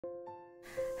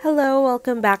Hello,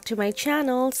 welcome back to my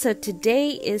channel. So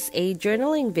today is a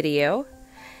journaling video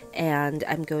and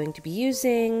I'm going to be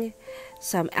using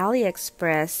some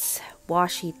AliExpress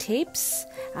washi tapes,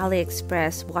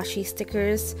 AliExpress washi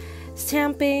stickers,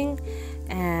 stamping,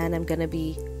 and I'm gonna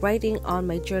be writing on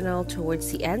my journal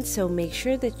towards the end, so make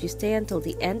sure that you stay until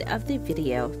the end of the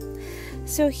video.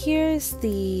 So here's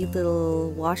the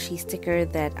little washi sticker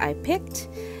that I picked,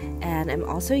 and I'm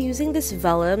also using this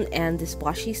vellum and this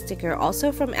washi sticker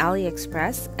also from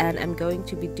AliExpress, and I'm going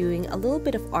to be doing a little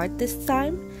bit of art this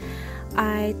time.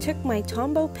 I took my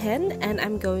Tombow pen and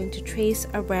I'm going to trace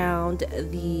around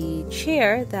the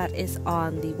chair that is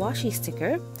on the washi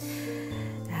sticker,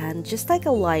 and just like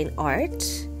a line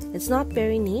art. It's not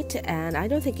very neat and I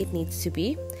don't think it needs to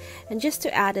be. And just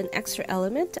to add an extra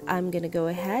element, I'm gonna go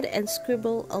ahead and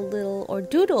scribble a little or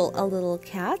doodle a little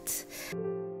cat.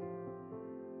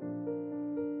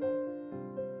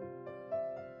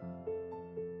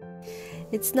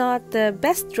 It's not the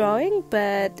best drawing,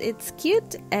 but it's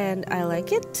cute and I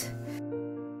like it.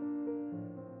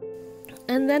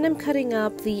 And then I'm cutting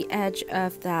up the edge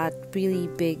of that really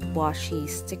big washi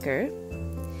sticker,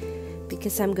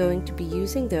 because I'm going to be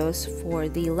using those for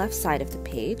the left side of the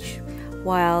page,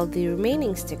 while the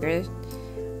remaining sticker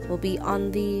will be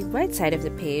on the right side of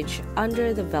the page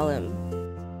under the vellum.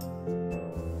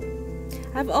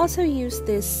 I've also used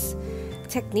this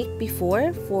technique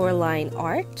before for line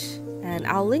art, and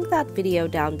I'll link that video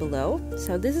down below.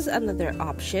 So this is another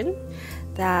option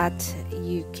that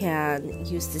you can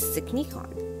use this technique on.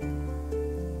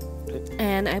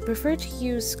 And I prefer to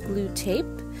use glue tape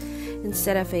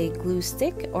instead of a glue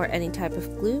stick or any type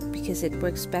of glue, because it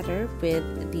works better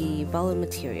with the vellum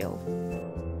material.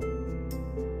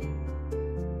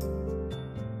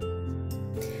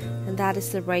 And that is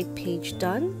the right page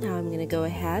done. Now I'm going to go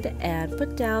ahead and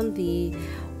put down the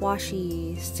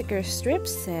washi sticker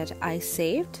strips that I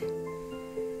saved,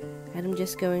 and I'm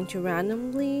just going to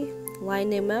randomly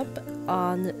line them up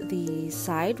on the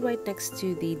side right next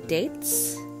to the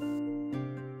dates.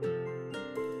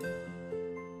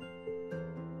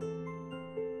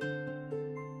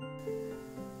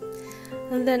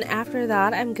 And then after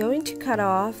that, I'm going to cut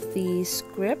off the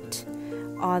script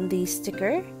on the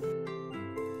sticker,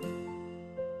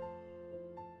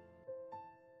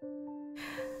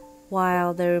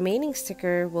 while the remaining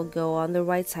sticker will go on the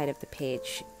right side of the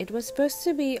page. It was supposed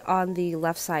to be on the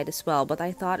left side as well, but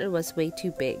I thought it was way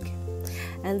too big.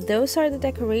 And those are the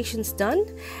decorations done,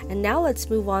 and now let's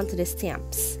move on to the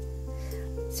stamps.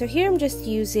 So here I'm just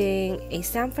using a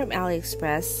stamp from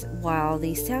AliExpress, while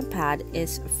the stamp pad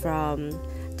is from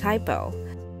Typo.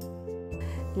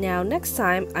 Now next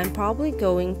time I'm probably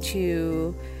going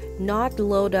to not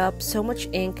load up so much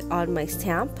ink on my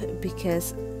stamp,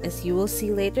 because as you will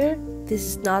see later, this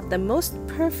is not the most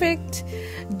perfect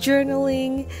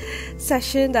journaling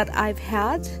session that I've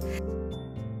had.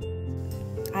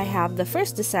 I have the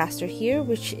first disaster here,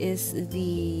 which is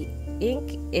the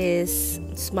ink is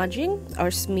smudging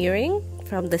or smearing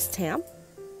from the stamp,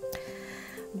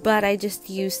 but I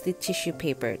just used the tissue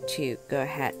paper to go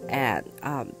ahead and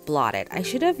blot it. I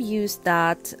should have used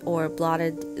that or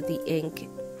blotted the ink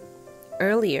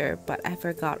earlier, but I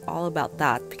forgot all about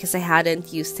that because I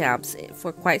hadn't used stamps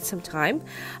for quite some time,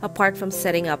 apart from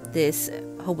setting up this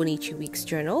Hobonichi Weeks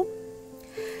journal.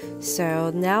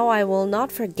 So now I will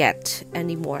not forget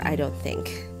anymore, I don't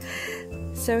think.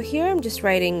 So here I'm just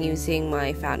writing using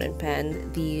my fountain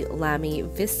pen, the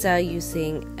𝒕𝒉𝒊𝒔,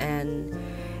 using an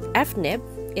F nib.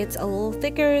 It's a little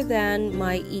thicker than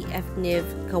my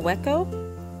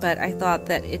𝒕𝒉𝒊𝒔, but I thought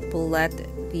that it will let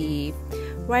the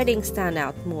writing stand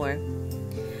out more.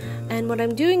 And what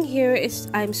I'm doing here is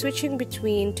I'm switching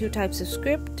between two types of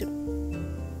script.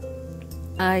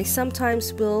 I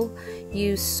sometimes will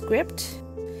use script,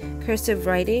 cursive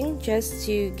writing, just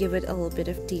to give it a little bit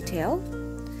of detail.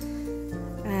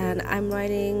 And I'm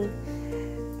writing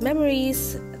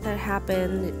memories that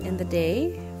happened in the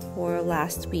day for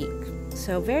last week.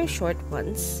 So very short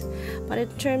ones. But in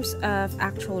terms of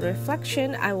actual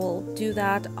reflection, I will do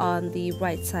that on the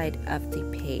right side of the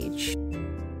page.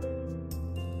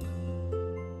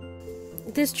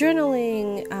 This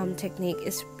journaling technique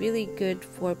is really good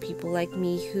for people like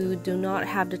me who do not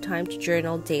have the time to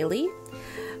journal daily,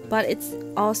 but it's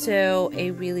also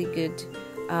a really good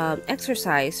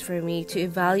exercise for me to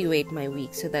evaluate my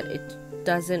week so that it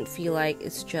doesn't feel like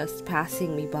it's just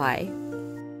passing me by.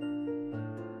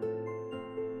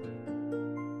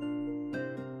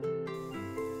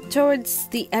 Towards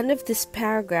the end of this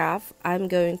paragraph, I'm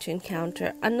going to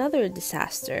encounter another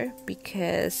disaster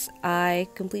because I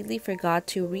completely forgot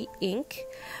to re-ink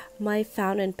my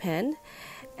fountain pen,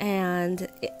 and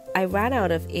I ran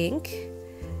out of ink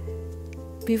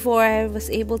before I was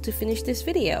able to finish this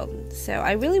video. So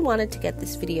I really wanted to get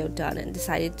this video done and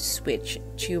decided to switch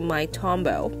to my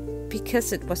Tombow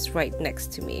because it was right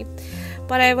next to me.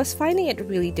 But I was finding it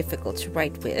really difficult to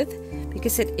write with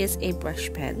because it is a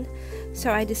brush pen.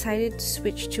 So I decided to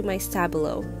switch to my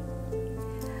Stabilo,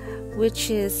 which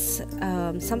is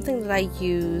something that I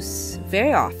use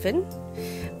very often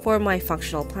for my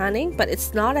functional planning, but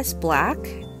it's not as black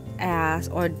as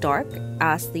or dark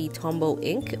as the Tombow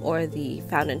ink or the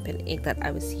fountain pen ink that I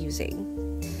was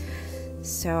using.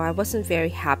 So I wasn't very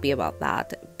happy about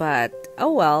that, but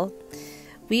oh well,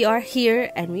 we are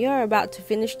here and we are about to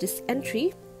finish this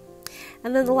entry.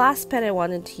 And then the last pen I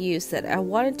wanted to use, that I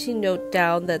wanted to note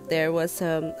down that there was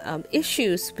some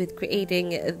issues with creating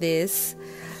this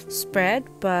spread,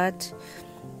 but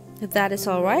that is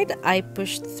alright. I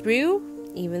pushed through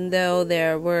even though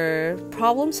there were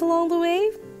problems along the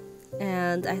way,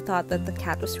 and I thought that the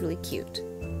cat was really cute.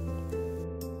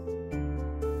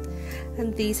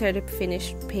 And these are the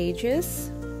finished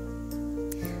pages.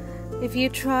 If you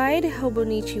tried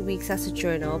Hobonichi Weeks as a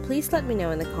journal, please let me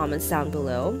know in the comments down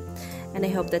below. And I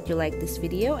hope that you liked this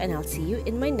video, and I'll see you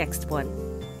in my next one.